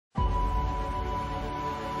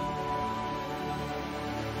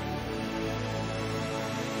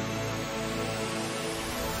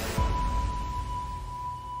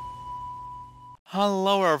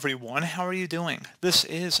Hello everyone, how are you doing? This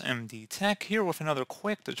is MD Tech here with another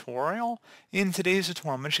quick tutorial. In today's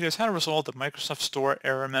tutorial, I'm going to show you guys how to resolve the Microsoft Store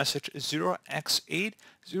error message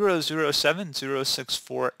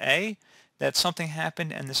 0x8007064a. That something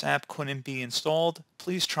happened and this app couldn't be installed.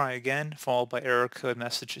 Please try again, followed by error code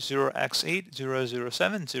message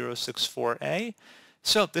 0x8007064a.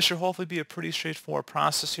 So this should hopefully be a pretty straightforward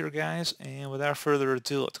process here, guys, and without further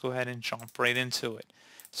ado, let's go ahead and jump right into it.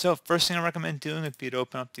 So first thing I recommend doing would be to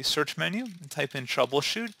open up the search menu and type in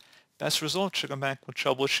troubleshoot. Best result should come back with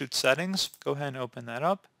troubleshoot settings. Go ahead and open that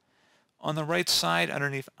up. On the right side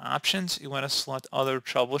underneath options, you want to select other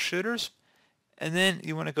troubleshooters. And then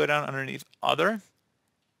you want to go down underneath other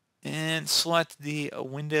and select the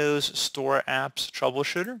Windows Store Apps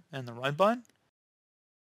troubleshooter and the run button.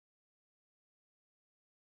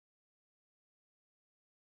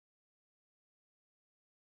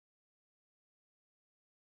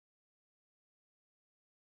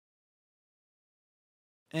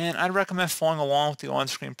 And I'd recommend following along with the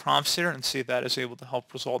on-screen prompts here and see if that is able to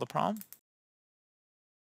help resolve the problem.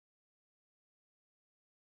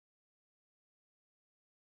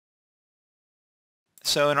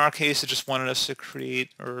 So in our case, it just wanted us to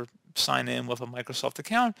create or sign in with a Microsoft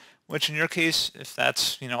account, which in your case, if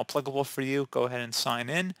that's applicable for you, go ahead and sign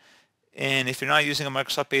in. And if you're not using a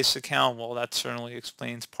Microsoft-based account, well, that certainly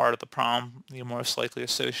explains part of the problem you're most likely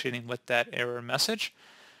associating with that error message.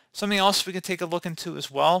 Something else we could take a look into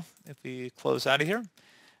as well, if we close out of here,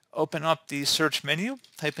 open up the search menu,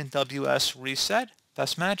 type in WS Reset.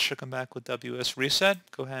 Best match should come back with WS Reset.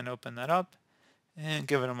 Go ahead and open that up and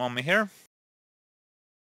give it a moment here.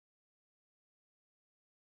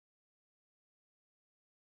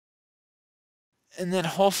 And then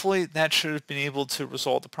hopefully that should have been able to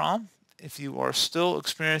resolve the problem. If you are still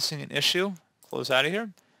experiencing an issue, close out of here.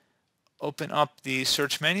 Open up the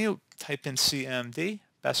search menu, type in CMD,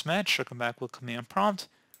 best match, should come back with command prompt.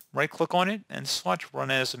 Right click on it and select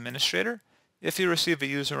run as administrator. If you receive a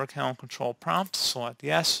user account control prompt, select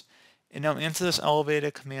yes. And now into this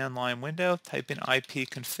elevated command line window, type in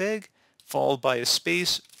ipconfig, followed by a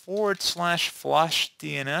space /flush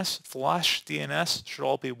DNS. Flush DNS should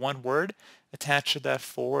all be one word attached to that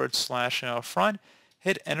 / front.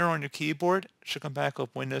 Hit enter on your keyboard. It should come back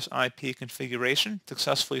with Windows IP configuration.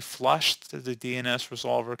 Successfully flushed to the DNS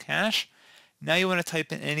resolver cache. Now you want to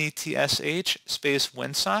type in netsh space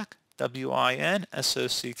winsock,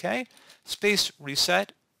 WINSOCK, space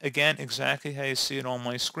reset. Again, exactly how you see it on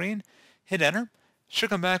my screen. Hit enter.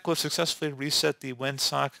 Should come back with successfully reset the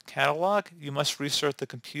WinSock catalog. You must restart the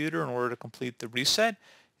computer in order to complete the reset.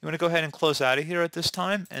 You want to go ahead and close out of here at this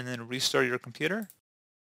time and then restart your computer.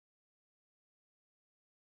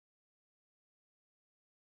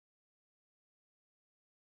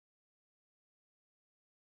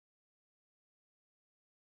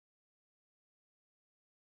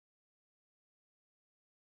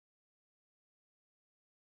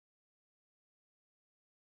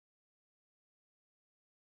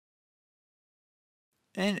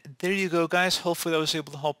 And there you go, guys. Hopefully that was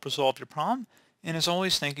able to help resolve your problem. And as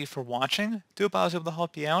always, thank you for watching. Do hope I was able to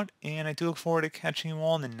help you out, and I do look forward to catching you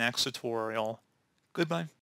all in the next tutorial. Goodbye.